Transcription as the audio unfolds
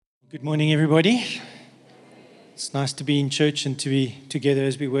Good morning, everybody. It's nice to be in church and to be together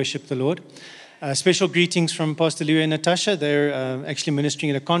as we worship the Lord. Special greetings from Pastor Louis and Natasha. They're actually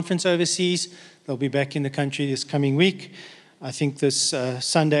ministering at a conference overseas. They'll be back in the country this coming week. I think this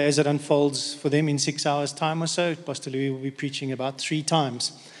Sunday, as it unfolds for them in 6 hours' time or so, Pastor Louis will be preaching about 3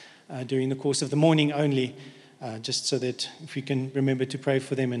 times during the course of the morning only, just so that if we can remember to pray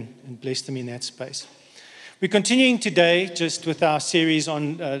for them and bless them in that space. We're continuing today just with our series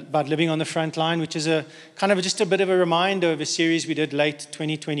on about living on the front line, which is a kind of just a bit of a reminder of a series we did late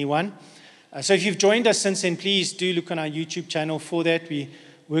 2021. So if you've joined us since then, please do look on our YouTube channel for that. We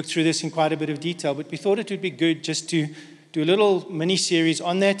worked through this in quite a bit of detail, but we thought it would be good just to do a little mini-series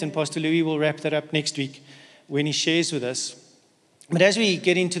on that, and Pastor Louis will wrap that up next week when he shares with us. But as we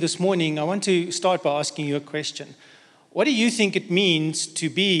get into this morning, I want to start by asking you a question. What do you think it means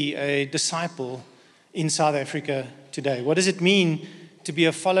to be a disciple in South Africa today? What does it mean to be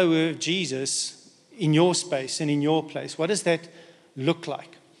a follower of Jesus in your space and in your place? What does that look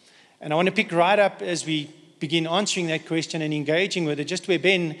like? And I want to pick right up as we begin answering that question and engaging with it, just where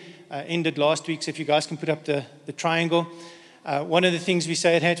Ben ended last week. So if you guys can put up the triangle. One of the things we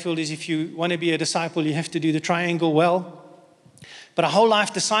say at Hatfield is if you want to be a disciple, you have to do the triangle well. But a whole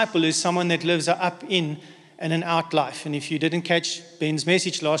life disciple is someone that lives an up, in, and an out life. And if you didn't catch Ben's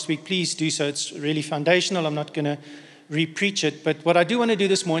message last week, please do so. It's really foundational. I'm not going to re-preach it. But what I do want to do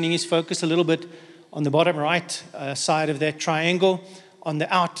this morning is focus a little bit on the bottom right side of that triangle, on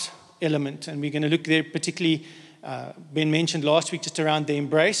the out element. And we're going to look there particularly, Ben mentioned last week, just around the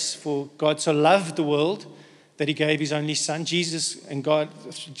embrace. For God so loved the world that he gave his only son. Jesus and God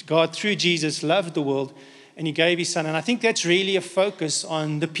through Jesus loved the world and he gave his son. And I think that's really a focus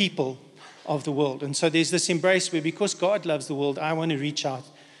on the people of the world. And so there's this embrace where, because God loves the world, I want to reach out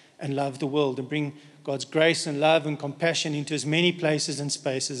and love the world and bring God's grace and love and compassion into as many places and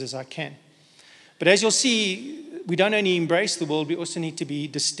spaces as I can. But as you'll see, we don't only embrace the world, we also need to be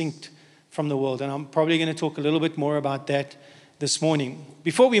distinct from the world. And I'm probably going to talk a little bit more about that this morning.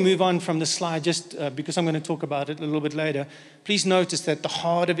 Before we move on from the slide, just because I'm going to talk about it a little bit later, please notice that the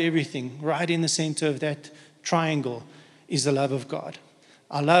heart of everything, right in the center of that triangle, is the love of God.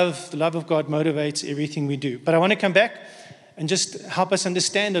 The love of God motivates everything we do. But I want to come back and just help us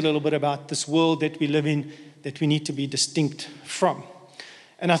understand a little bit about this world that we live in, that we need to be distinct from.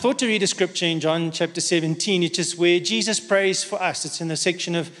 And I thought to read a scripture in John chapter 17, which is where Jesus prays for us. It's in the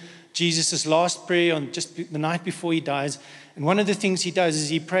section of Jesus' last prayer on just the night before he dies. And one of the things he does is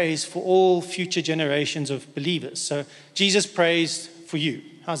he prays for all future generations of believers. So Jesus prays for you.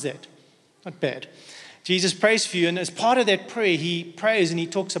 How's that? Not bad. Jesus prays for you, and as part of that prayer, he prays and he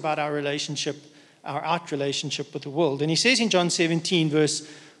talks about our relationship, our out relationship with the world. And he says in John 17, verse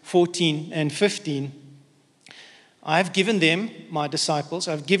 14 and 15, I have given them, my disciples,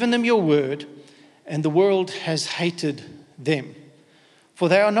 I've given them your word, and the world has hated them. For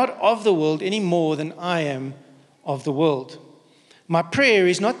they are not of the world any more than I am of the world. My prayer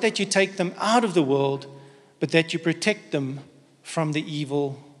is not that you take them out of the world, but that you protect them from the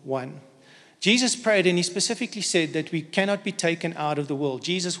evil one. Jesus prayed, and he specifically said that we cannot be taken out of the world.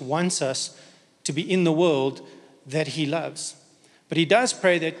 Jesus wants us to be in the world that he loves. But he does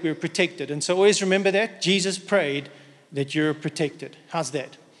pray that we're protected. And so always remember that. Jesus prayed that you're protected. How's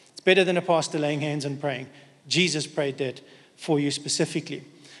that? It's better than a pastor laying hands and praying. Jesus prayed that for you specifically.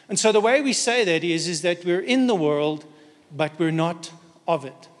 And so the way we say that is that we're in the world, but we're not of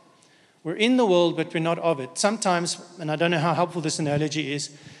it. We're in the world, but we're not of it. Sometimes, and I don't know how helpful this analogy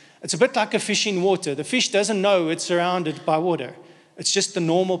is, it's a bit like a fish in water. The fish doesn't know it's surrounded by water. It's just the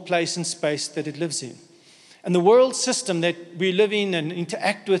normal place and space that it lives in. And the world system that we live in and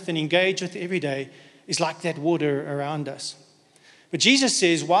interact with and engage with every day is like that water around us. But Jesus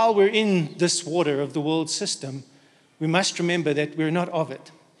says, while we're in this water of the world system, we must remember that we're not of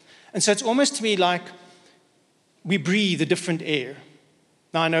it. And so it's almost to me like we breathe a different air.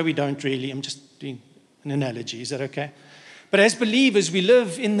 Now, I know we don't really. I'm just doing an analogy. Is that okay? But as believers, we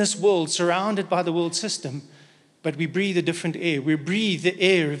live in this world surrounded by the world system, but we breathe a different air. We breathe the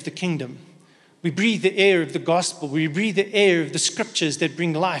air of the kingdom. We breathe the air of the gospel. We breathe the air of the scriptures that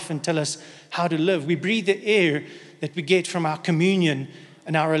bring life and tell us how to live. We breathe the air that we get from our communion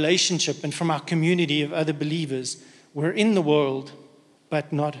and our relationship and from our community of other believers. We're in the world,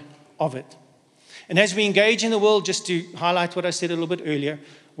 but not of it. And as we engage in the world, just to highlight what I said a little bit earlier,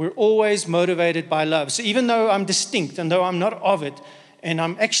 we're always motivated by love. So even though I'm distinct and though I'm not of it, and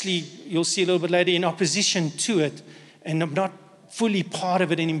I'm actually, you'll see a little bit later, in opposition to it, and I'm not fully part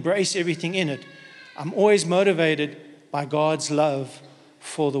of it and embrace everything in it, I'm always motivated by God's love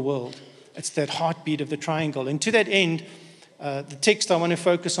for the world. It's that heartbeat of the triangle. And to that end, The text I want to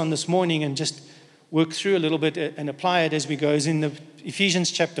focus on this morning and just work through a little bit and apply it as we go is in the Ephesians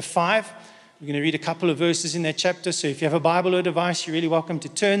chapter 5. We're going to read a couple of verses in that chapter. So if you have a Bible or device, you're really welcome to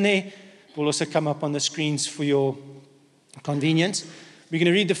turn there. It will also come up on the screens for your convenience. We're going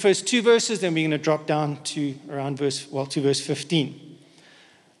to read the first 2 verses, then we're going to drop down to around verse 15.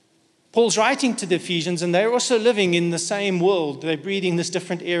 Paul's writing to the Ephesians, and they're also living in the same world. They're breathing this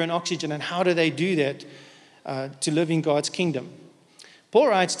different air and oxygen, and how do they do that to live in God's kingdom? Paul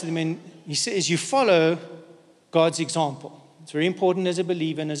writes to them, and he says, you follow God's example. It's very important as a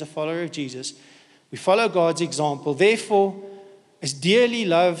believer and as a follower of Jesus. We follow God's example. Therefore, as dearly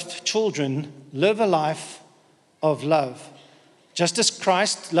loved children, live a life of love. Just as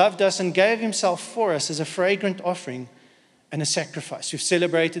Christ loved us and gave himself for us as a fragrant offering and a sacrifice. We've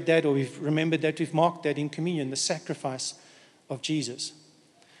celebrated that, or we've remembered that, we've marked that in communion, the sacrifice of Jesus.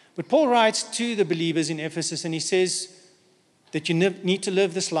 But Paul writes to the believers in Ephesus, and he says that you need to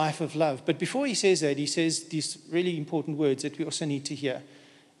live this life of love. But before he says that, he says these really important words that we also need to hear.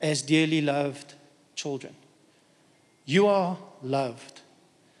 As dearly loved children. You are loved.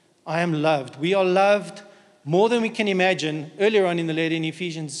 I am loved. We are loved more than we can imagine. Earlier on in the letter in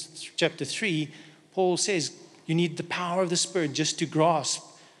Ephesians chapter 3, Paul says you need the power of the Spirit just to grasp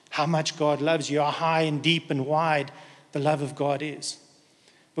how much God loves you, how high and deep and wide the love of God is.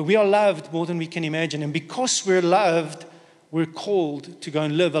 But we are loved more than we can imagine. And because we're loved, we're called to go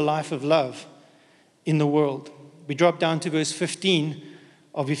and live a life of love in the world. We drop down to verse 15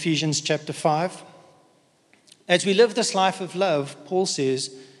 of Ephesians chapter 5. As we live this life of love, Paul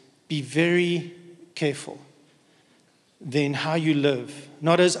says, be very careful then how you live,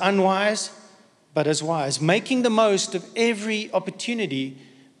 not as unwise, but as wise, making the most of every opportunity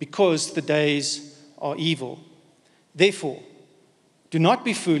because the days are evil. Therefore, do not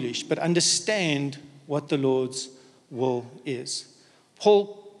be foolish, but understand what the Lord's will is.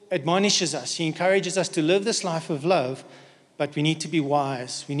 Paul admonishes us, he encourages us to live this life of love, but we need to be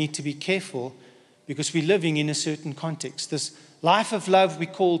wise, we need to be careful, because we're living in a certain context. This life of love we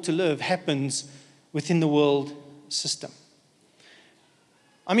call to live happens within the world system.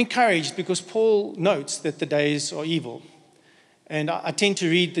 I'm encouraged because Paul notes that the days are evil. And I tend to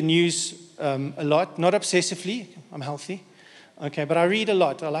read the news a lot, not obsessively, I'm healthy, okay, but I read a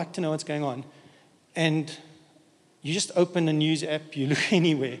lot. I like to know what's going on. And you just open a news app, you look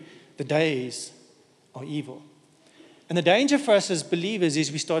anywhere, the days are evil. And the danger for us as believers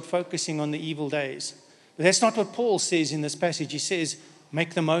is we start focusing on the evil days. But that's not what Paul says in this passage. He says,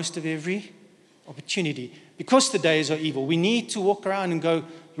 make the most of every opportunity. Because the days are evil, we need to walk around and go,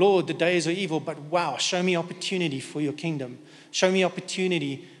 Lord, the days are evil, but wow, show me opportunity for your kingdom. Show me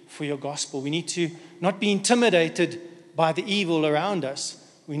opportunity for your gospel. We need to not be intimidated by the evil around us.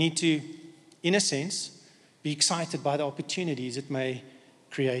 We need to, in a sense, be excited by the opportunities it may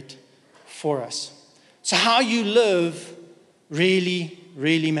create for us. So how you live really,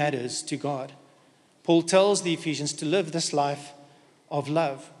 really matters to God. Paul tells the Ephesians to live this life of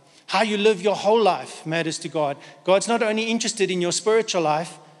love. How you live your whole life matters to God. God's not only interested in your spiritual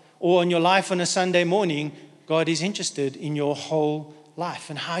life or in your life on a Sunday morning. God is interested in your whole life.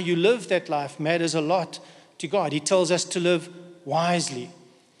 And how you live that life matters a lot to God. He tells us to live wisely.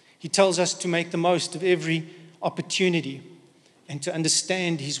 He tells us to make the most of every opportunity and to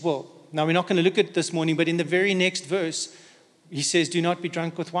understand his will. Now, we're not going to look at it this morning, but in the very next verse, he says, do not be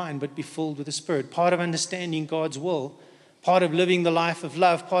drunk with wine, but be filled with the Spirit. Part of understanding God's will, part of living the life of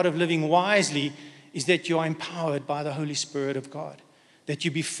love, part of living wisely is that you are empowered by the Holy Spirit of God, that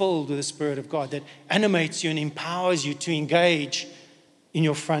you be filled with the Spirit of God, that animates you and empowers you to engage in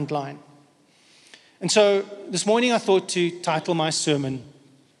your front line. And so this morning I thought to title my sermon,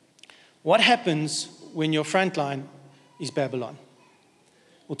 What Happens When Your Front Line is Babylon?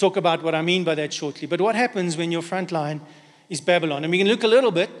 We'll talk about what I mean by that shortly, but what happens when your front line is Babylon? And we can look a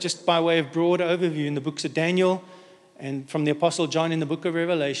little bit, just by way of broad overview, in the books of Daniel and from the Apostle John in the book of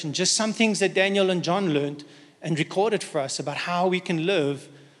Revelation, just some things that Daniel and John learned and recorded for us about how we can live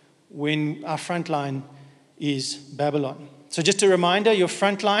when our front line is Babylon. So just a reminder, your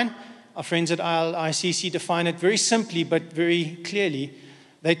front line, our friends at ICC define it very simply but very clearly.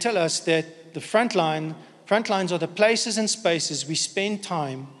 They tell us that the front lines are the places and spaces we spend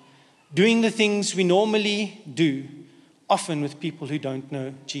time doing the things we normally do, often with people who don't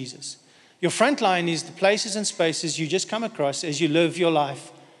know Jesus. Your front line is the places and spaces you just come across as you live your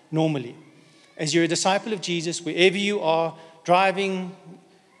life normally. As you're a disciple of Jesus, wherever you are, driving,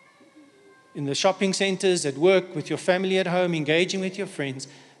 in the shopping centers, at work, with your family at home, engaging with your friends,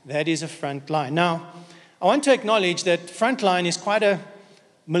 that is a front line. Now, I want to acknowledge that frontline is quite a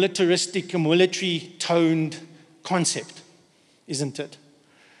militaristic, a military-toned concept. isn't it?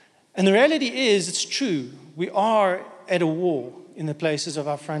 And the reality is, it's true. We are at a war in the places of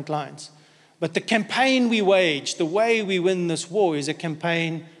our front lines. But the campaign we wage, the way we win this war, is a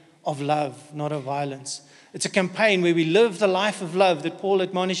campaign of love, not of violence. It's a campaign where we live the life of love that Paul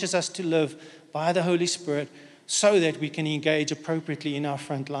admonishes us to live by the Holy Spirit so that we can engage appropriately in our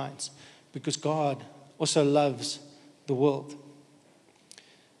front lines, because God also loves the world.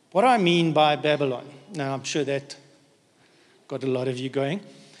 What do I mean by Babylon? Now, I'm sure that got a lot of you going.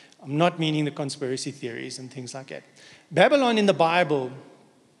 I'm not meaning the conspiracy theories and things like that. Babylon in the Bible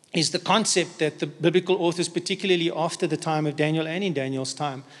is the concept that the biblical authors, particularly after the time of Daniel and in Daniel's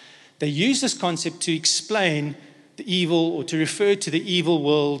time, they use this concept to explain the evil, or to refer to the evil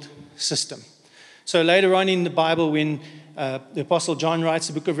world system. So later on in the Bible, when the Apostle John writes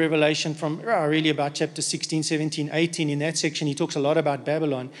the book of Revelation from really about chapter 16, 17, 18, in that section, he talks a lot about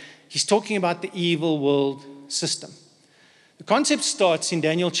Babylon. He's talking about the evil world system. The concept starts in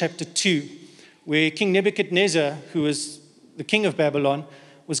Daniel chapter 2, where King Nebuchadnezzar, who was the king of Babylon,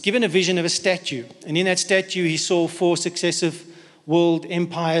 was given a vision of a statue. And in that statue, he saw 4 successive world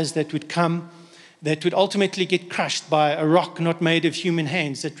empires that would come, that would ultimately get crushed by a rock not made of human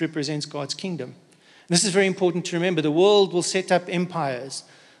hands that represents God's kingdom. This is very important to remember. The world will set up empires.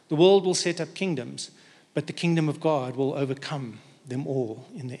 The world will set up kingdoms. But the kingdom of God will overcome them all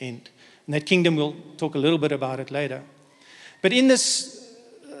in the end. And that kingdom, we'll talk a little bit about it later. But in this,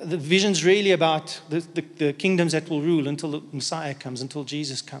 the vision's really about the kingdoms that will rule until the Messiah comes, until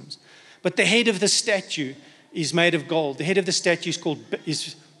Jesus comes. But the head of the statue is made of gold. The head of the statue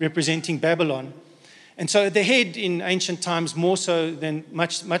is representing Babylon. And so the head in ancient times, more so than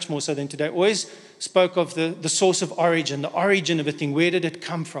much more so than today, always spoke of the source of origin, the origin of a thing. Where did it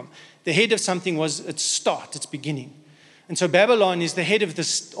come from? The head of something was its start, its beginning. And so Babylon is the head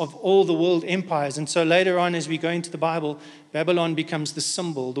of all the world empires. And so later on, as we go into the Bible, Babylon becomes the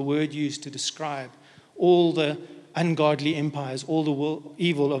symbol, the word used to describe all the ungodly empires, all the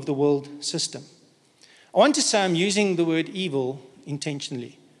evil of the world system. I want to say I'm using the word evil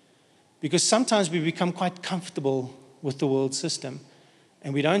intentionally, because sometimes we become quite comfortable with the world system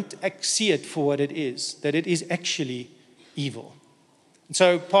and we don't see it for what it is, that it is actually evil. And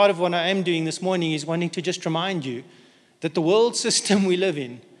so part of what I am doing this morning is wanting to just remind you that the world system we live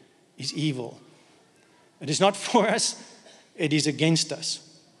in is evil. It is not for us, it is against us.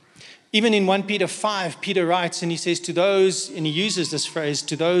 Even in 1 Peter 5, Peter writes, and he says to those, and he uses this phrase,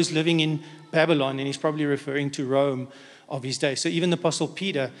 to those living in Babylon, and he's probably referring to Rome of his day. So even the Apostle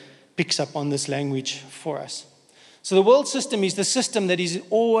Peter picks up on this language for us. So the world system is the system that is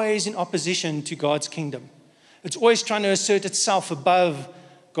always in opposition to God's kingdom. It's always trying to assert itself above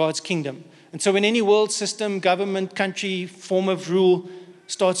God's kingdom. And so when any world system, government, country, form of rule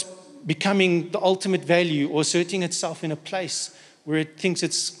starts becoming the ultimate value or asserting itself in a place where it thinks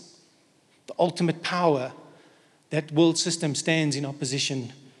it's the ultimate power, that world system stands in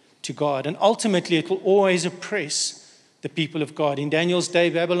opposition to God. And ultimately, it will always oppress the people of God. In Daniel's day,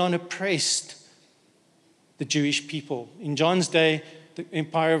 Babylon oppressed the Jewish people. In John's day, the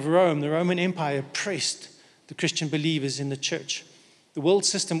Empire of Rome, the Roman Empire, oppressed the Christian believers in the church. The world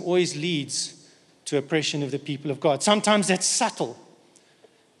system always leads to oppression of the people of God. Sometimes that's subtle,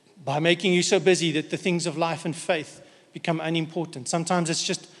 by making you so busy that the things of life and faith become unimportant. Sometimes it's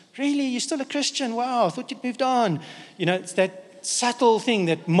just, really, you're still a Christian? Wow, I thought you'd moved on. You know, it's that subtle thing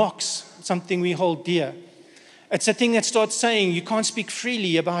that mocks something we hold dear. It's a thing that starts saying you can't speak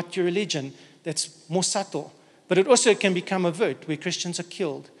freely about your religion. That's more subtle. But it also can become overt, where Christians are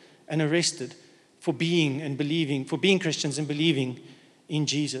killed and arrested for being Christians and believing in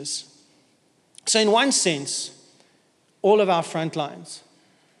Jesus. So in one sense, all of our front lines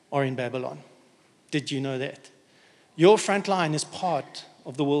are in Babylon. Did you know that? Your front line is part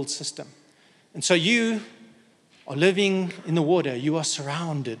of the world system. And so you are living in the water. You are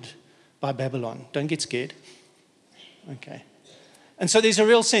surrounded by Babylon. Don't get scared. Okay. And so there's a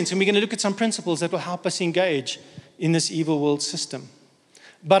real sense, and we're going to look at some principles that will help us engage in this evil world system.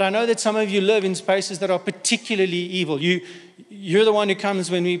 But I know that some of you live in spaces that are particularly evil. You're the one who comes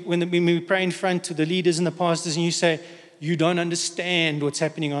when we pray in front to the leaders and the pastors, and you say, you don't understand what's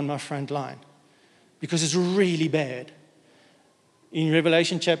happening on my front line, because it's really bad. In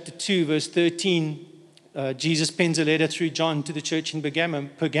Revelation chapter 2, verse 13, Jesus pens a letter through John to the church in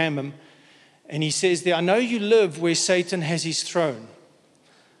Pergamum, and he says there, I know you live where Satan has his throne.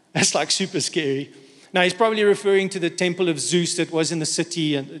 That's like super scary. Now, he's probably referring to the temple of Zeus that was in the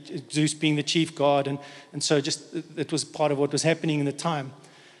city, and Zeus being the chief god, and so just it was part of what was happening in the time.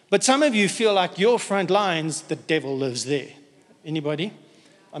 But some of you feel like your front lines, the devil lives there. Anybody?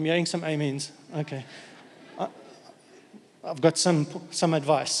 I'm hearing some amens. Okay. I've got some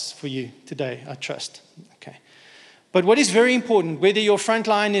advice for you today, I trust. Okay. But what is very important, whether your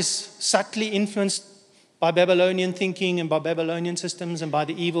frontline is subtly influenced by Babylonian thinking and by Babylonian systems and by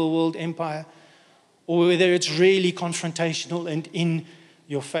the evil world empire, or whether it's really confrontational and in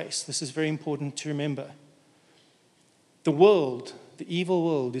your face, this is very important to remember. The world, the evil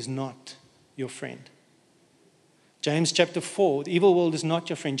world, is not your friend. James chapter 4, the evil world is not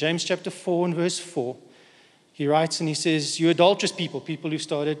your friend. James chapter 4 and verse 4, he writes and he says, you adulterous people who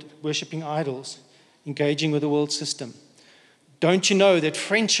started worshipping idols, engaging with the world system. Don't you know that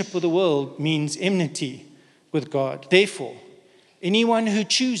friendship with the world means enmity with God? Therefore, anyone who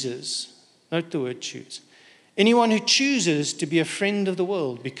chooses, note the word choose, anyone who chooses to be a friend of the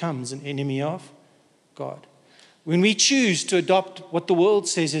world becomes an enemy of God. When we choose to adopt what the world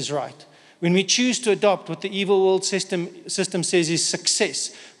says is right, when we choose to adopt what the evil world system says is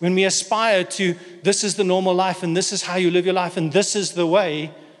success, when we aspire to this is the normal life and this is how you live your life and this is the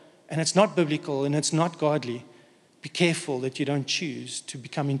way, and it's not biblical and it's not godly, be careful that you don't choose to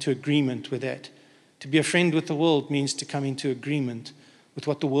become into agreement with that. To be a friend with the world means to come into agreement with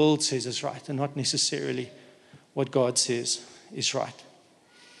what the world says is right and not necessarily what God says is right.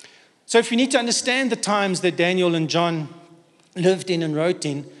 So if we need to understand the times that Daniel and John lived in and wrote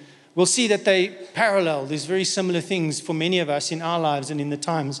in, we'll see that they parallel. There's very similar things for many of us in our lives and in the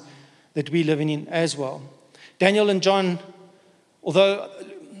times that we live in as well. Daniel and John, although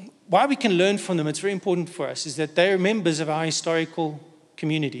why we can learn from them, it's very important for us, is that they are members of our historical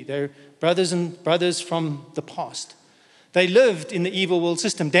community. They're brothers from the past. They lived in the evil world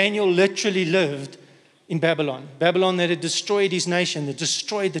system. Daniel literally lived in Babylon. Babylon that had destroyed his nation, that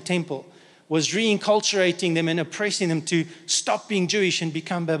destroyed the temple, was reinculturating them and oppressing them to stop being Jewish and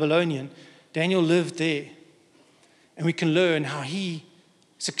become Babylonian. Daniel lived there. And we can learn how he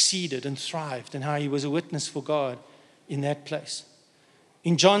succeeded and thrived and how he was a witness for God in that place.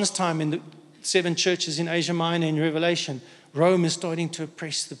 In John's time, in the 7 churches in Asia Minor in Revelation, Rome is starting to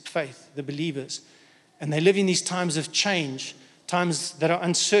oppress the faith, the believers. And they live in these times of change, times that are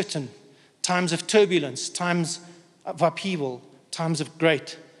uncertain, times of turbulence, times of upheaval, times of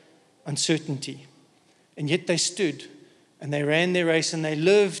great uncertainty. And yet they stood and they ran their race and they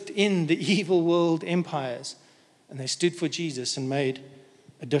lived in the evil world empires and they stood for Jesus and made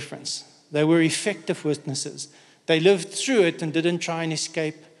a difference. They were effective witnesses. They lived through it and didn't try and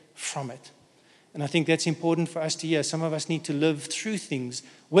escape from it. And I think that's important for us to hear. Some of us need to live through things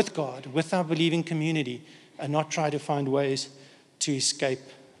with God, with our believing community, and not try to find ways to escape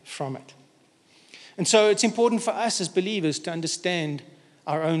from it. And so it's important for us as believers to understand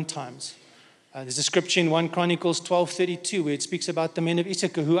our own times. There's a scripture in 1 Chronicles 12:32 where it speaks about the men of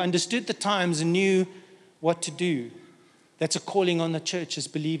Issachar who understood the times and knew what to do. That's a calling on the church as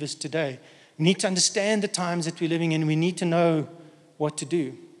believers today. We need to understand the times that we're living in. We need to know what to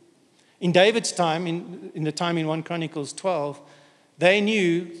do. In David's time, in the time in 1 Chronicles 12,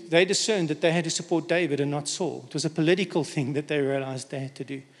 they discerned that they had to support David and not Saul. It was a political thing that they realized they had to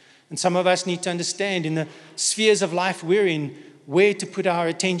do. And some of us need to understand in the spheres of life we're in, where to put our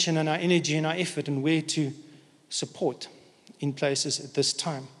attention and our energy and our effort and where to support in places at this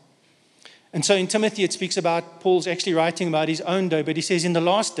time. And so in Timothy, it speaks about, Paul's actually writing about his own day, but he says in the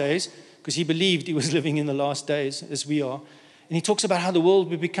last days, because he believed he was living in the last days as we are. And he talks about how the world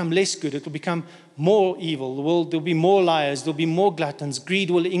will become less good. It will become more evil. There'll be more liars. There'll be more gluttons.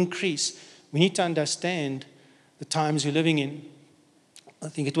 Greed will increase. We need to understand the times we're living in. I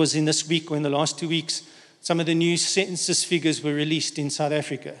think it was in this week or in the last 2 weeks, some of the new census figures were released in South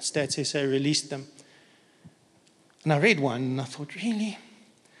Africa. Stats SA released them. And I read one and I thought, really?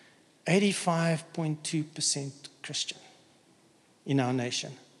 85.2% Christian in our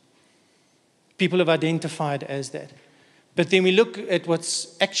nation. People have identified as that. But then we look at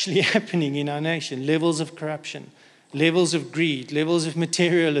what's actually happening in our nation. Levels of corruption, levels of greed, levels of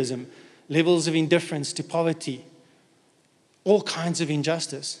materialism, levels of indifference to poverty, all kinds of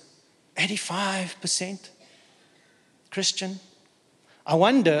injustice. 85% Christian. I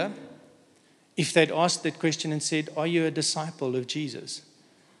wonder if they'd asked that question and said, are you a disciple of Jesus?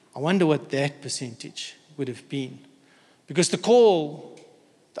 I wonder what that percentage would have been. Because the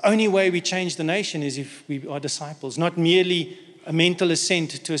only way we change the nation is if we are disciples, not merely a mental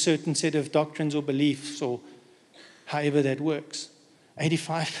assent to a certain set of doctrines or beliefs or however that works.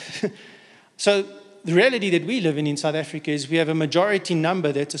 85. So the reality that we live in South Africa is we have a majority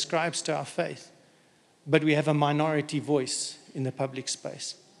number that ascribes to our faith, but we have a minority voice in the public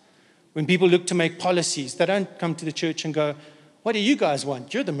space. When people look to make policies, they don't come to the church and go, what do you guys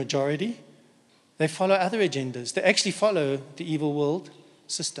want? You're the majority. They follow other agendas. They actually follow the evil world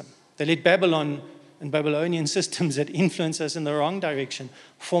system. They let Babylon and Babylonian systems that influence us in the wrong direction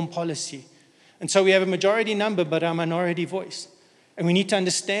form policy. And so we have a majority number, but a minority voice. And we need to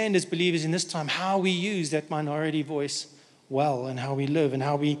understand as believers in this time how we use that minority voice well, and how we live and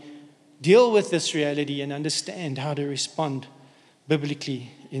how we deal with this reality and understand how to respond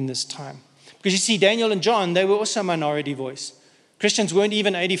biblically in this time. Because you see, Daniel and John, they were also a minority voice. Christians weren't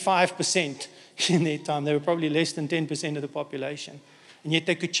even 85% in their time. They were probably less than 10% of the population. And yet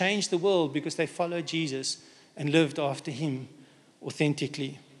they could change the world because they followed Jesus and lived after him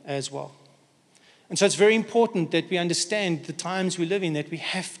authentically as well. And so it's very important that we understand the times we live in, that we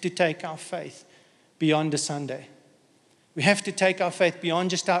have to take our faith beyond a Sunday. We have to take our faith beyond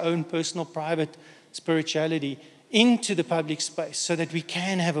just our own personal, private spirituality into the public space so that we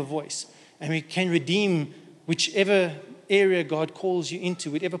can have a voice and we can redeem whichever area God calls you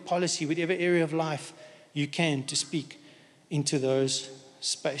into, whatever policy, whatever area of life you can, to speak into those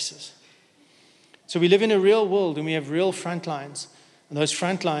spaces. So we live in a real world and we have real front lines, and those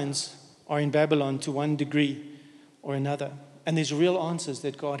front lines are in Babylon to one degree or another. And there's real answers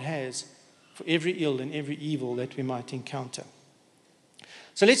that God has for every ill and every evil that we might encounter.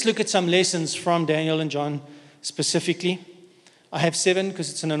 So let's look at some lessons from Daniel and John specifically. I have 7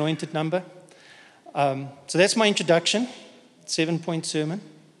 because it's an anointed number. So that's my introduction, 7-point sermon.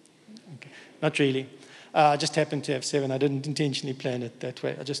 Okay. Not really. I just happened to have 7. I didn't intentionally plan it that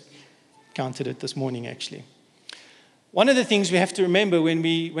way. I just counted it this morning, actually. One of the things we have to remember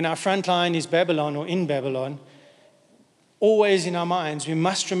when our front line is Babylon or in Babylon, always in our minds, we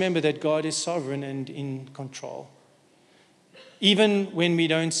must remember that God is sovereign and in control. Even when we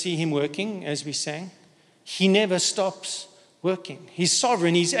don't see him working, as we sang, he never stops working. He's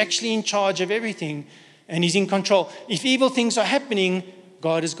sovereign. He's actually in charge of everything, and he's in control. If evil things are happening,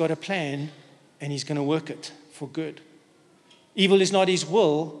 God has got a plan, and he's going to work it for good. Evil is not his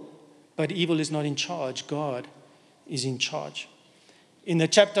will, but evil is not in charge. God is in charge. In the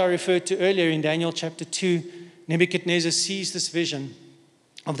chapter I referred to earlier, in Daniel chapter 2, Nebuchadnezzar sees this vision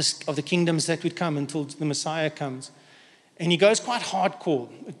of the kingdoms that would come until the Messiah comes. And he goes quite hardcore.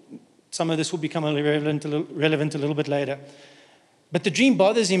 Some of this will become relevant a little bit later. But the dream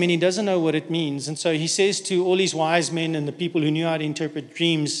bothers him and he doesn't know what it means. And so he says to all these wise men and the people who knew how to interpret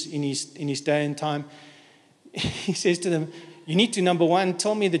dreams in his day and time, he says to them, you need to, number 1,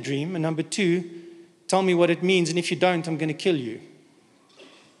 tell me the dream. And number 2, tell me what it means. And if you don't, I'm going to kill you.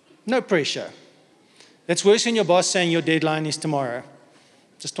 No pressure. That's worse than your boss saying your deadline is tomorrow.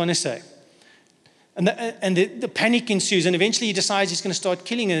 Just want to say. And the panic ensues. And eventually he decides he's going to start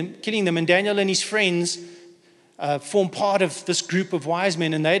killing them. And Daniel and his friends form part of this group of wise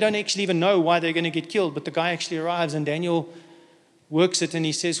men, and they don't actually even know why they're going to get killed, but the guy actually arrives, and Daniel works it, and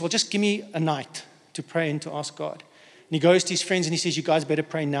he says, well, just give me a night to pray and to ask God. And he goes to his friends, and he says, you guys better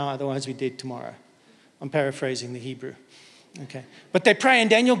pray now, otherwise we're dead tomorrow. I'm paraphrasing the Hebrew. Okay. But they pray, and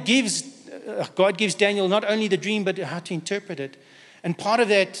God gives Daniel not only the dream, but how to interpret it. And part of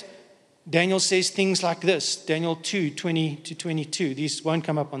that, Daniel says things like this, Daniel 2:20-22. These won't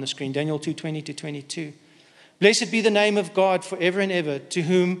come up on the screen. Daniel 2:20-22. Blessed be the name of God forever and ever, to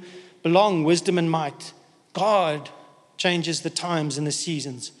whom belong wisdom and might. God changes the times and the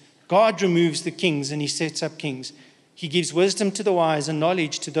seasons. God removes the kings and he sets up kings. He gives wisdom to the wise and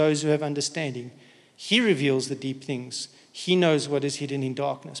knowledge to those who have understanding. He reveals the deep things. He knows what is hidden in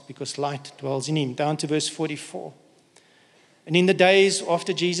darkness, because light dwells in him. Down to verse 44. And in the days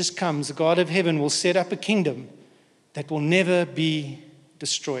after Jesus comes, the God of heaven will set up a kingdom that will never be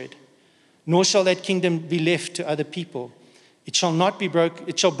destroyed. Nor shall that kingdom be left to other people. It shall not be broken.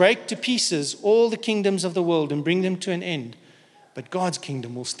 It shall break to pieces all the kingdoms of the world and bring them to an end. But God's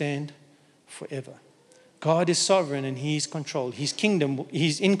kingdom will stand forever. God is sovereign and he's control. His kingdom,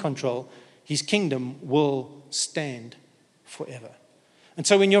 he's in control. His kingdom will stand forever. And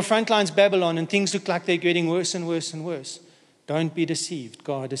so when your front line's Babylon and things look like they're getting worse and worse and worse, don't be deceived.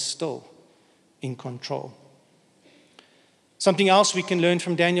 God is still in control. Something else we can learn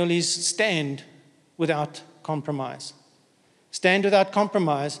from Daniel is stand without compromise. Stand without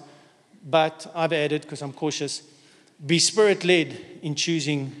compromise, but I've added, because I'm cautious, be spirit-led in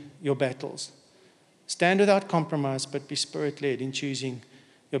choosing your battles. Stand without compromise, but be spirit-led in choosing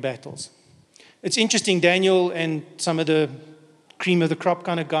your battles. It's interesting, Daniel and some of the cream of the crop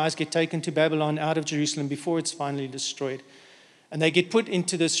kind of guys get taken to Babylon out of Jerusalem before it's finally destroyed. And they get put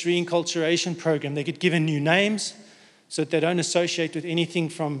into this reinculturation program. They get given new names, so that they don't associate with anything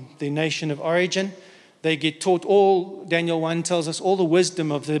from their nation of origin. They get taught Daniel 1 tells us, all the wisdom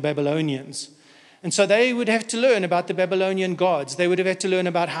of the Babylonians. And so they would have to learn about the Babylonian gods. They would have had to learn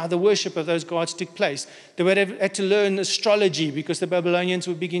about how the worship of those gods took place. They would have had to learn astrology because the Babylonians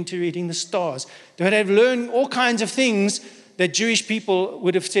would begin to reading the stars. They would have learned all kinds of things that Jewish people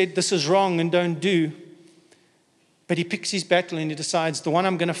would have said, this is wrong and don't do. But he picks his battle and he decides, the one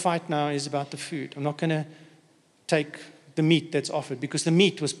I'm going to fight now is about the food. I'm not going to take the meat that's offered because the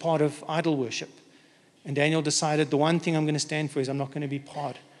meat was part of idol worship. And Daniel decided the one thing I'm going to stand for is I'm not going to be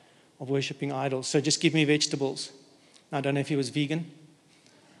part of worshipping idols. So just give me vegetables. I don't know if he was vegan,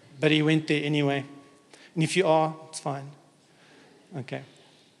 but he went there anyway. And if you are, it's fine. Okay.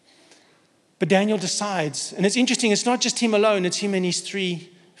 But Daniel decides, and it's interesting, it's not just him alone, it's him and his 3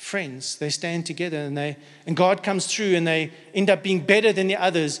 friends. They stand together and God comes through and they end up being better than the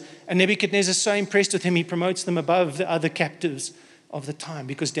others. And Nebuchadnezzar is so impressed with him, he promotes them above the other captives of the time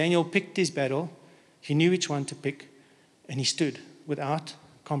because Daniel picked his battle. He knew which one to pick and he stood without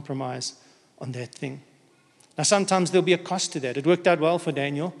compromise on that thing. Now, sometimes there'll be a cost to that. It worked out well for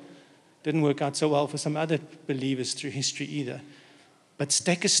Daniel. Didn't work out so well for some other believers through history either. But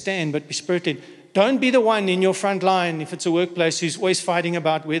take a stand, but be spirit-led. Don't be the one in your front line, if it's a workplace, who's always fighting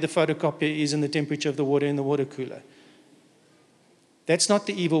about where the photocopier is and the temperature of the water in the water cooler. That's not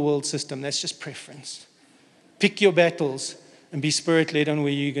the evil world system. That's just preference. Pick your battles and be spirit-led on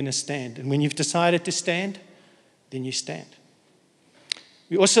where you're going to stand. And when you've decided to stand, then you stand.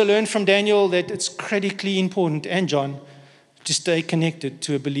 We also learn from Daniel that it's critically important, and John, to stay connected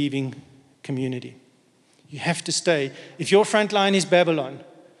to a believing community. You have to stay. If your front line is Babylon,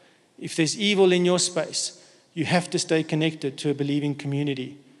 if there's evil in your space, you have to stay connected to a believing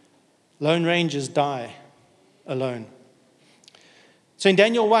community. Lone rangers die alone. So in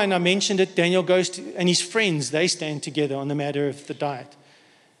Daniel 1, I mentioned it, Daniel goes to, and his friends, they stand together on the matter of the diet.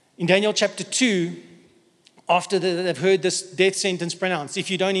 In Daniel chapter 2, after they've heard this death sentence pronounced, if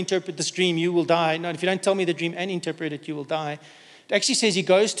you don't interpret this dream, you will die. No, if you don't tell me the dream and interpret it, you will die. It actually says he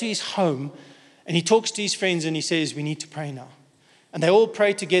goes to his home and he talks to his friends and he says, we need to pray now. And they all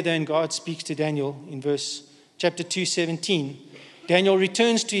pray together and God speaks to Daniel in chapter 2:17. Daniel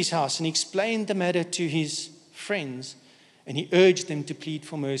returns to his house and he explained the matter to his friends and he urged them to plead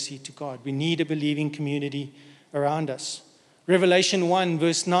for mercy to God. We need a believing community around us. Revelation 1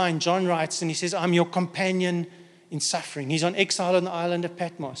 verse 9, John writes and he says, I'm your companion in suffering. He's on exile on the island of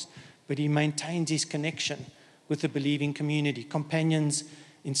Patmos, but he maintains his connection with the believing community, companions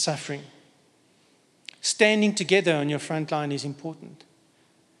in suffering. Standing together on your front line is important.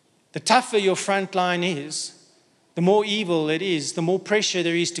 The tougher your front line is, the more evil it is, the more pressure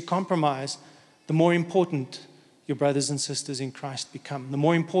there is to compromise, the more important your brothers and sisters in Christ become, the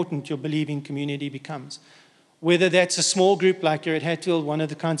more important your believing community becomes. Whether that's a small group like you're at Hatfield, one of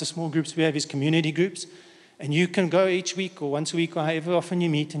the kinds of small groups we have is community groups, and you can go each week or once a week or however often you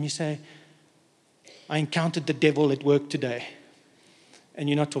meet and you say, I encountered the devil at work today. And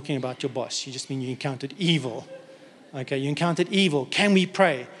you're not talking about your boss. You just mean you encountered evil. Okay, you encountered evil. Can we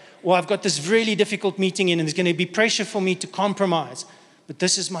pray? Or I've got this really difficult meeting in and there's going to be pressure for me to compromise. But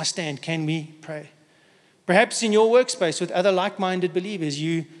this is my stand. Can we pray? Perhaps in your workspace with other like-minded believers,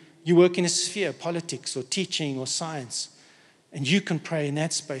 you work in a sphere, politics or teaching or science. And you can pray in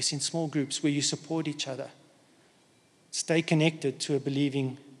that space in small groups where you support each other. Stay connected to a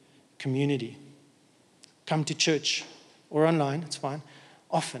believing community. Come to church or online, it's fine,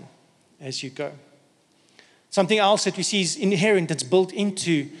 often as you go. Something else that we see is inherent, that's built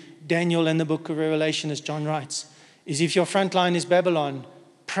into Daniel and the book of Revelation, as John writes, is if your front line is Babylon,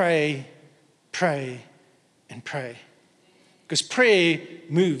 pray, pray, and pray. Because prayer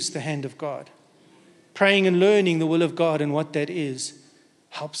moves the hand of God. Praying and learning the will of God and what that is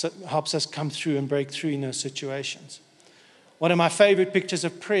helps us come through and break through in those situations. One of my favorite pictures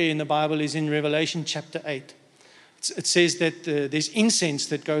of prayer in the Bible is in Revelation chapter 8. It says that there's incense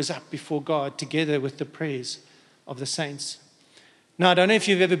that goes up before God together with the prayers of the saints. Now, I don't know if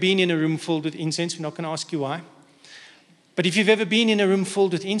you've ever been in a room filled with incense. We're not going to ask you why. But if you've ever been in a room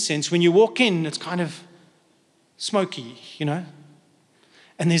filled with incense, when you walk in, it's kind of smoky, you know.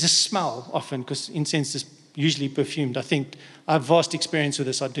 And there's a smell often because incense is usually perfumed. I think I have vast experience with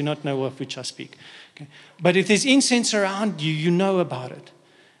this. I do not know of which I speak. Okay. But if there's incense around you, you know about it.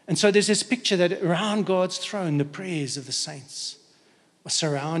 And so there's this picture that around God's throne, the prayers of the saints are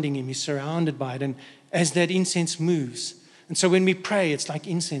surrounding him. He's surrounded by it. And as that incense moves, and so when we pray, it's like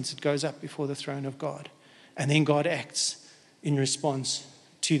incense. It goes up before the throne of God. And then God acts in response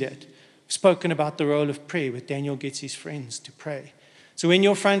to that. We've spoken about the role of prayer, where Daniel gets his friends to pray. So when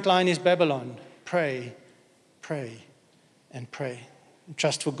your front line is Babylon, pray, pray, and pray. And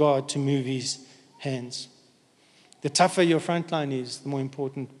trust for God to move his hands. The tougher your front line is, the more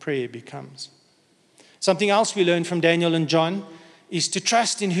important prayer becomes. Something else we learn from Daniel and John is to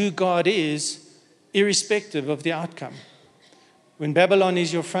trust in who God is, irrespective of the outcome. When Babylon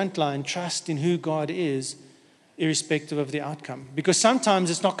is your front line, trust in who God is, irrespective of the outcome. Because sometimes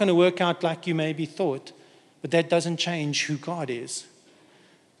it's not going to work out like you maybe thought, but that doesn't change who God is.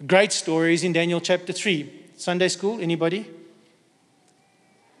 A great story is in Daniel chapter 3. Sunday school, anybody?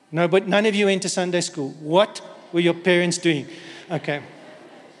 No, but none of you went to Sunday school. What were your parents doing? Okay.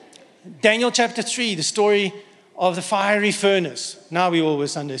 Daniel chapter 3, the story of the fiery furnace. Now we all were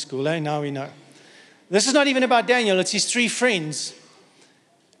Sunday school, eh? Now we know. This is not even about Daniel, it's his three friends.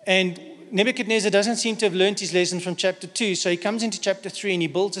 And Nebuchadnezzar doesn't seem to have learned his lesson from chapter 2, so he comes into chapter 3 and he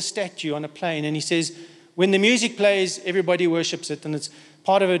builds a statue on a plain, and he says, when the music plays, everybody worships it, and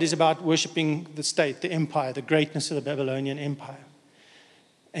part of it is about worshiping the state, the empire, the greatness of the Babylonian empire.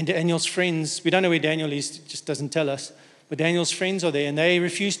 And Daniel's friends, we don't know where Daniel is, it just doesn't tell us, but Daniel's friends are there, and they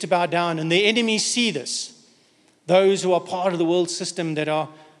refuse to bow down, and their enemies see this. Those who are part of the world system that are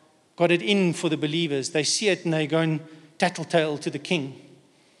got it in for the believers, they see it and they go and tattletale to the king,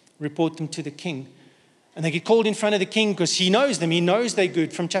 report them to the king. And they get called in front of the king because he knows them. He knows they're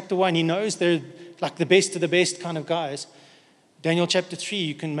good. From chapter 1, he knows they're like the best of the best kind of guys. Daniel chapter 3,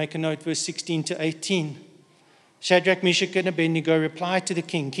 you can make a note, verse 16 to 18. Shadrach, Meshach, and Abednego replied to the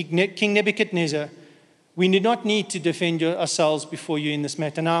king, King Nebuchadnezzar, we do not need to defend ourselves before you in this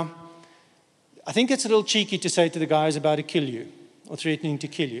matter. Now, I think it's a little cheeky to say to the guy who's about to kill you or threatening to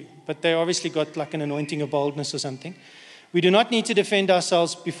kill you, but they obviously got like an anointing of boldness or something. We do not need to defend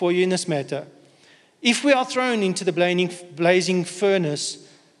ourselves before you in this matter. If we are thrown into the blazing furnace,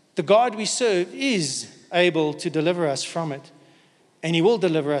 the God we serve is able to deliver us from it, and he will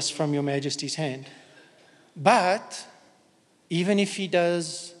deliver us from your majesty's hand. But even if he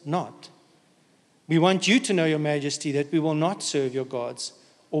does not, we want you to know, your majesty, that we will not serve your gods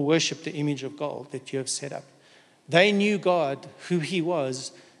or worship the image of gold that you have set up. They knew God, who he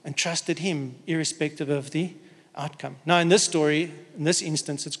was, and trusted him irrespective of the outcome. Now, in this story, in this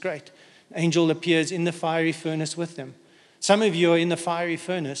instance, it's great. An angel appears in the fiery furnace with them. Some of you are in the fiery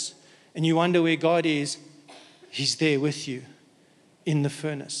furnace, and you wonder where God is. He's there with you in the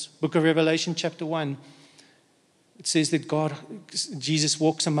furnace. Book of Revelation, chapter 1, it says that Jesus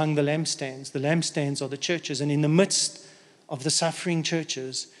walks among the lampstands. The lampstands are the churches, and in the midst of the suffering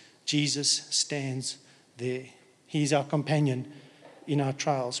churches, Jesus stands there. He's our companion in our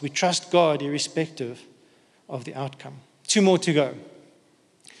trials. We trust God irrespective of the outcome. 2 more to go.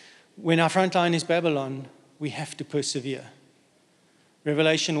 When our front line is Babylon, we have to persevere.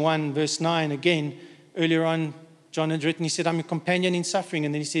 Revelation 1, verse 9, again, earlier on, John had written, he said, I'm a companion in suffering.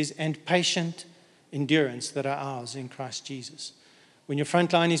 And then he says, and patient endurance that are ours in Christ Jesus. When your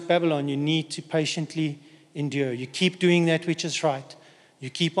front line is Babylon, you need to patiently endure. You keep doing that which is right. You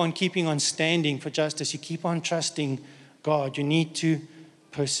keep on keeping on standing for justice. You keep on trusting God. You need to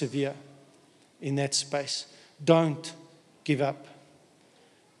persevere in that space. Don't give up.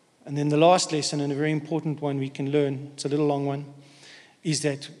 And then the last lesson, and a very important one we can learn, it's a little long one, is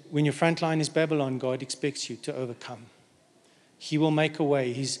that when your front line is Babylon, God expects you to overcome. He will make a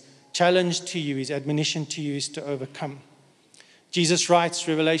way. His challenge to you, his admonition to you is to overcome. Jesus writes,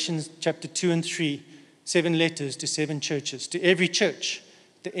 Revelation chapter 2 and 3, 7 letters to 7 churches. To every church,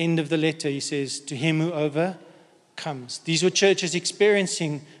 at the end of the letter, he says, to him who overcomes. These were churches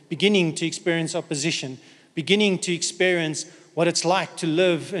beginning to experience opposition, beginning to experience what it's like to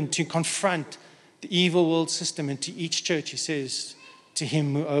live and to confront the evil world system. And to each church, he says, to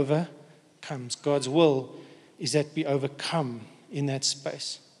him who overcomes. God's will is that we overcome in that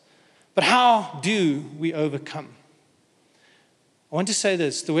space. But how do we overcome? I want to say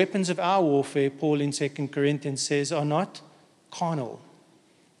this. The weapons of our warfare, Paul in 2 Corinthians says, are not carnal,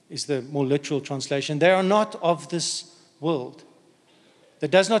 is the more literal translation. They are not of this world.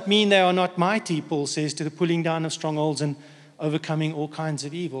 That does not mean they are not mighty, Paul says, to the pulling down of strongholds and overcoming all kinds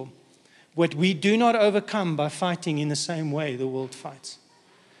of evil. But we do not overcome by fighting in the same way the world fights.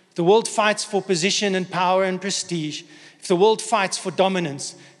 If the world fights for position and power and prestige, if the world fights for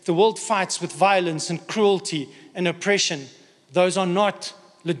dominance, if the world fights with violence and cruelty and oppression, those are not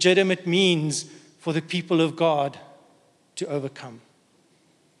legitimate means for the people of God to overcome.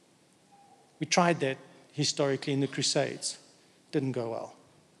 We tried that historically in the Crusades. Didn't go well.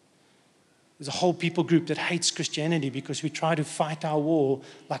 There's a whole people group that hates Christianity because we try to fight our war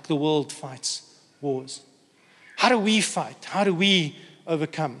like the world fights wars. How do we fight? How do we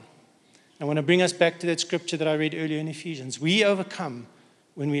overcome? I want to bring us back to that scripture that I read earlier in Ephesians. We overcome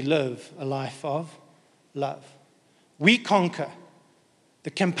when we live a life of love. We conquer.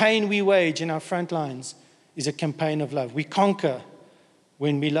 The campaign we wage in our front lines is a campaign of love. We conquer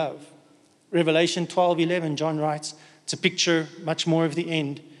when we love. Revelation 12:11, John writes, it's a picture much more of the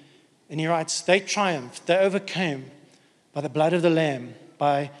end. And he writes, they triumphed, they overcame by the blood of the Lamb,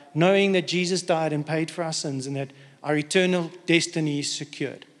 by knowing that Jesus died and paid for our sins and that our eternal destiny is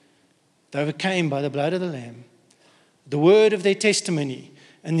secured. They overcame by the blood of the Lamb, the word of their testimony.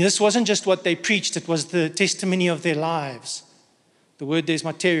 And this wasn't just what they preached, it was the testimony of their lives. The word there's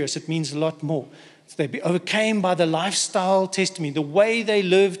materius, it means a lot more. So they overcame by the lifestyle testimony. The way they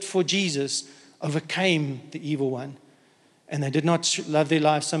lived for Jesus overcame the evil one. And they did not love their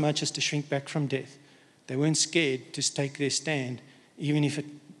lives so much as to shrink back from death. They weren't scared to take their stand, even if it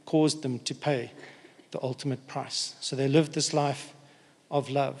caused them to pay the ultimate price. So they lived this life of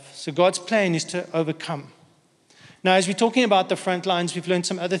love. So God's plan is to overcome. Now, as we're talking about the front lines, we've learned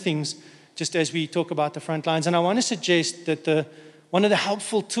some other things just as we talk about the front lines. And I want to suggest that one of the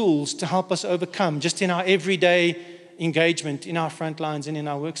helpful tools to help us overcome, just in our everyday engagement, in our front lines and in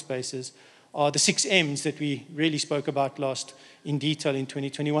our workspaces, are the 6 M's that we really spoke about last in detail in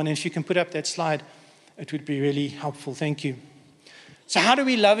 2021. And if you can put up that slide, it would be really helpful. Thank you. So how do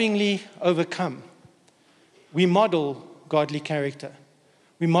we lovingly overcome? We model godly character.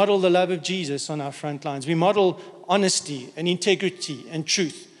 We model the love of Jesus on our front lines. We model honesty and integrity and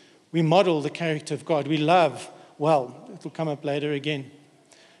truth. We model the character of God. We love well. It will come up later again.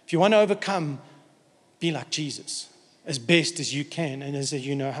 If you want to overcome, be like Jesus as best as you can and as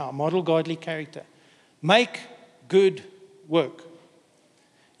you know how. Model godly character. Make good work.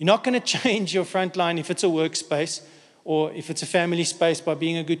 You're not going to change your front line if it's a workspace or if it's a family space by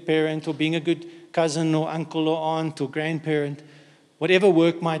being a good parent or being a good cousin or uncle or aunt or grandparent. Whatever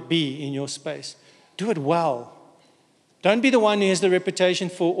work might be in your space, do it well. Don't be the one who has the reputation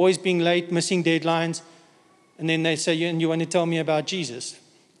for always being late, missing deadlines, and then they say, you want to tell me about Jesus.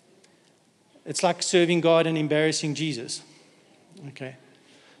 It's like serving God and embarrassing Jesus. Okay.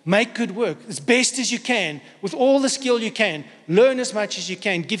 Make good work as best as you can, with all the skill you can. Learn as much as you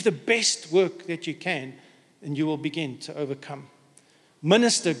can. Give the best work that you can, and you will begin to overcome.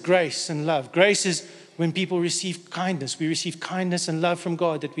 Minister grace and love. Grace is when people receive kindness. We receive kindness and love from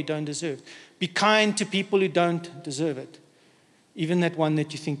God that we don't deserve. Be kind to people who don't deserve it. Even that one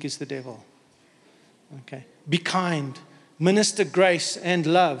that you think is the devil. Okay. Be kind. Minister grace and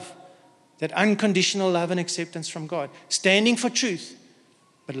love. That unconditional love and acceptance from God. Standing for truth,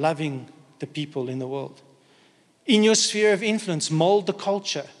 but loving the people in the world. In your sphere of influence, mold the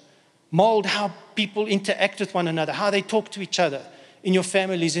culture. Mold how people interact with one another, how they talk to each other. In your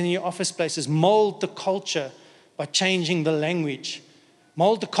families, in your office places, mold the culture by changing the language.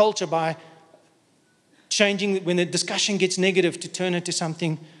 Mold the culture by changing, when the discussion gets negative, to turn it to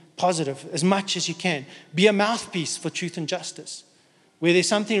something positive as much as you can. Be a mouthpiece for truth and justice. Where there's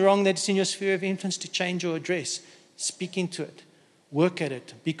something wrong that's in your sphere of influence, to change or address, speak into it, work at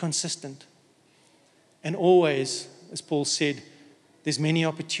it, be consistent. And always, as Paul said, there's many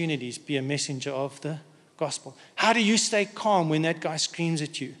opportunities, be a messenger of the gospel. How do you stay calm when that guy screams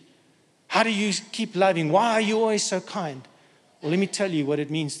at you? How do you keep loving? Why are you always so kind? Well, let me tell you what it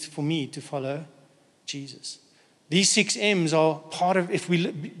means for me to follow Jesus. These 6 M's are part of, if we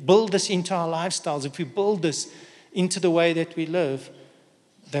build this into our lifestyles, if we build this into the way that we live,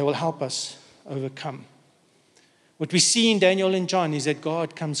 they will help us overcome. What we see in Daniel and John is that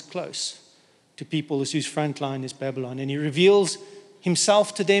God comes close to people whose front line is Babylon, and he reveals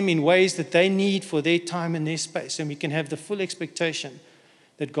himself to them in ways that they need for their time and their space. And we can have the full expectation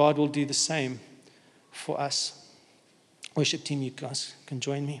that God will do the same for us. Worship team, you guys can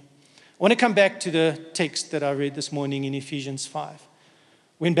join me. I want to come back to the text that I read this morning in Ephesians 5.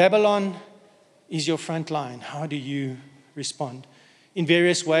 When Babylon is your front line, how do you respond? In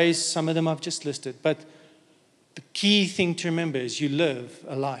various ways, some of them I've just listed. But the key thing to remember is you live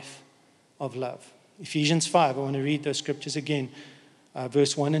a life of love. Ephesians 5, I want to read those scriptures again.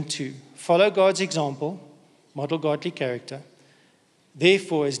 Verse 1 and 2. Follow God's example, model godly character.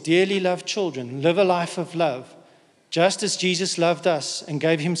 Therefore, as dearly loved children, live a life of love, just as Jesus loved us and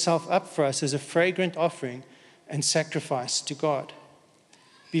gave himself up for us as a fragrant offering and sacrifice to God.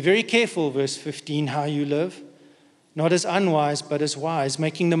 Be very careful, verse 15, how you live, not as unwise, but as wise,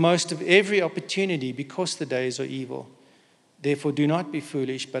 making the most of every opportunity because the days are evil. Therefore, do not be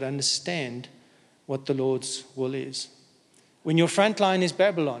foolish, but understand what the Lord's will is. When your front line is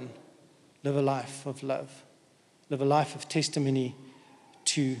Babylon, live a life of love. Live a life of testimony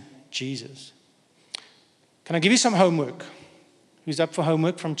to Jesus. Can I give you some homework? Who's up for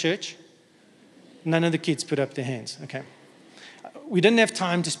homework from church? None of the kids put up their hands. Okay. We didn't have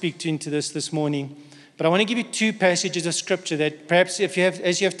time to speak into this morning, but I want to give you 2 passages of scripture that perhaps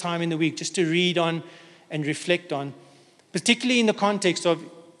as you have time in the week, just to read on and reflect on, particularly in the context of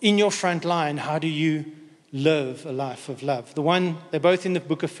in your front line, how do you live a life of love? They're both in the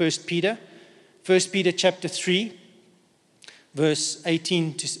book of 1 Peter. 1 Peter chapter 3, verse 8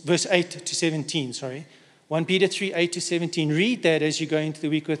 to 17, sorry. 1 Peter 3, 8 to 17. Read that as you go into the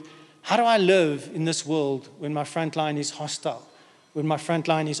week with, how do I live in this world when my front line is hostile, when my front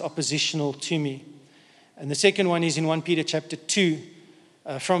line is oppositional to me? And the second one is in 1 Peter chapter 2,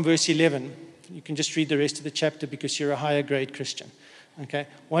 from verse 11. You can just read the rest of the chapter because you're a higher grade Christian. Okay,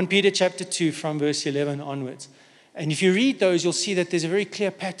 1 Peter chapter 2 from verse 11 onwards. And if you read those, you'll see that there's a very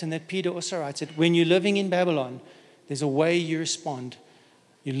clear pattern that Peter also writes that when you're living in Babylon, there's a way you respond.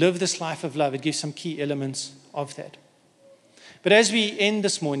 You live this life of love. It gives some key elements of that. But as we end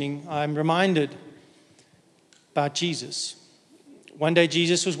this morning, I'm reminded about Jesus. One day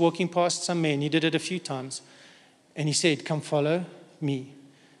Jesus was walking past some men. He did it a few times. And he said, come follow me.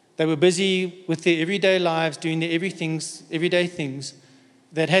 They were busy with their everyday lives, doing their everyday things.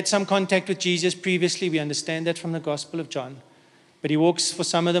 That had some contact with Jesus previously. We understand that from the Gospel of John. But he walks for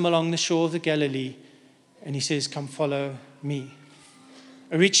some of them along the shore of the Galilee. And he says, come follow me.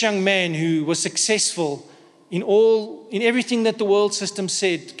 A rich young man who was successful in everything that the world system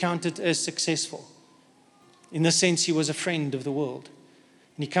said counted as successful. In this sense, he was a friend of the world.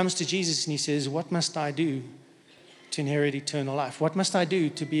 And he comes to Jesus and he says, what must I do to inherit eternal life? What must I do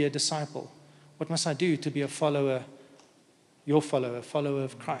to be a disciple? What must I do to be a follower, your follower, a follower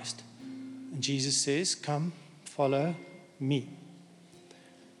of Christ? And Jesus says, come, follow me.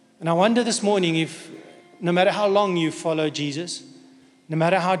 And I wonder this morning if, no matter how long you follow Jesus, no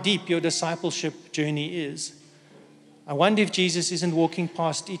matter how deep your discipleship journey is, I wonder if Jesus isn't walking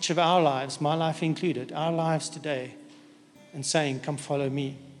past each of our lives, my life included, our lives today, and saying, come follow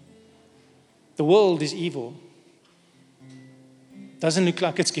me. The world is evil. Doesn't look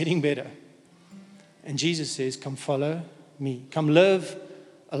like it's getting better. And Jesus says, come follow me. Come live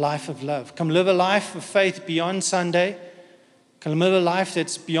a life of love. Come live a life of faith beyond Sunday. Come live a life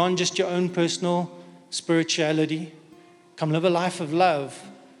that's beyond just your own personal spirituality. Come live a life of love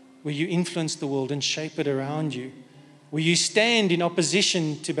where you influence the world and shape it around you. Where you stand in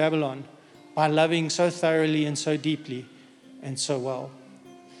opposition to Babylon by loving so thoroughly and so deeply and so well.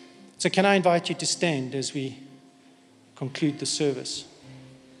 So can I invite you to stand as we conclude the service?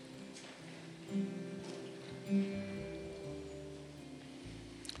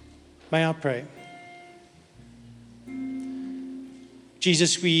 May I pray?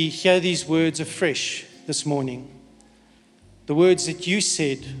 Jesus, we hear these words afresh this morning. The words that you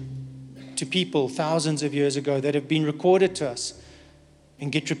said to people thousands of years ago that have been recorded to us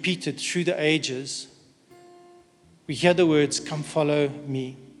and get repeated through the ages. We hear the words, come follow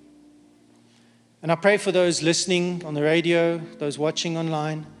me. And I pray for those listening on the radio, those watching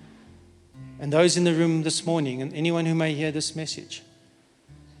online, and those in the room this morning, and anyone who may hear this message,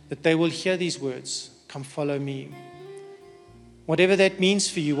 that they will hear these words, come follow me. Whatever that means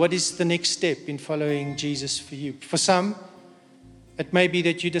for you, what is the next step in following Jesus for you? For some, it may be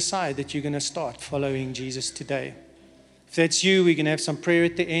that you decide that you're going to start following Jesus today. If that's you, we're going to have some prayer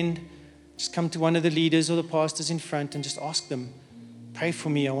at the end. Just come to one of the leaders or the pastors in front and just ask them, pray for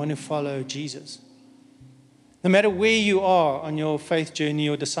me, I want to follow Jesus. No matter where you are on your faith journey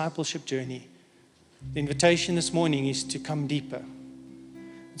or discipleship journey, the invitation this morning is to come deeper.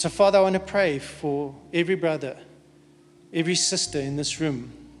 And so, Father, I want to pray for every brother, every sister in this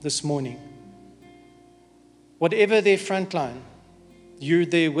room this morning. Whatever their front line, you're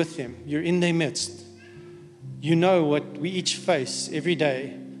there with them. You're in their midst. You know what we each face every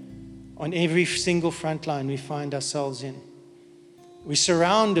day on every single front line we find ourselves in. We're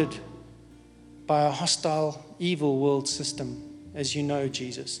surrounded by a hostile, evil world system, as you know,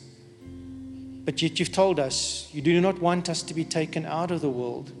 Jesus. But yet you've told us you do not want us to be taken out of the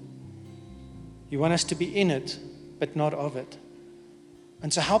world. You want us to be in it, but not of it.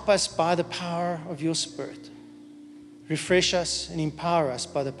 And so help us by the power of your Spirit. Refresh us and empower us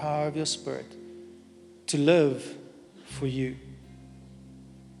by the power of your Spirit to live for you,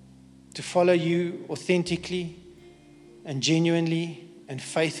 to follow you authentically and genuinely and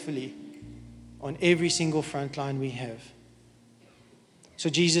faithfully on every single front line we have. So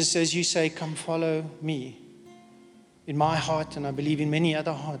Jesus, as you say, come follow me. In my heart, and I believe in many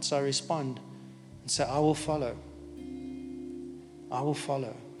other hearts, I respond and say, I will follow. I will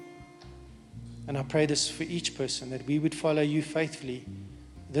follow. And I pray this for each person, that we would follow you faithfully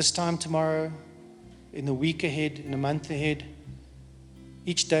this time tomorrow, in the week ahead, in the month ahead,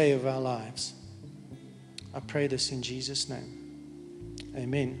 each day of our lives. I pray this in Jesus' name.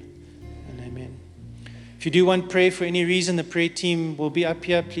 Amen and amen. If you do want prayer for any reason, the prayer team will be up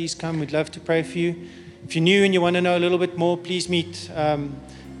here. Please come. We'd love to pray for you. If you're new and you want to know a little bit more, please meet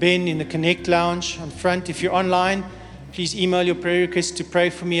Ben in the Connect Lounge on front. If you're online, please email your prayer requests to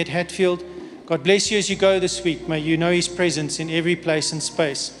pray for me at Hatfield. God bless you as you go this week. May you know His presence in every place and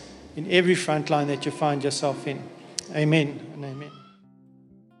space, in every front line that you find yourself in. Amen and amen.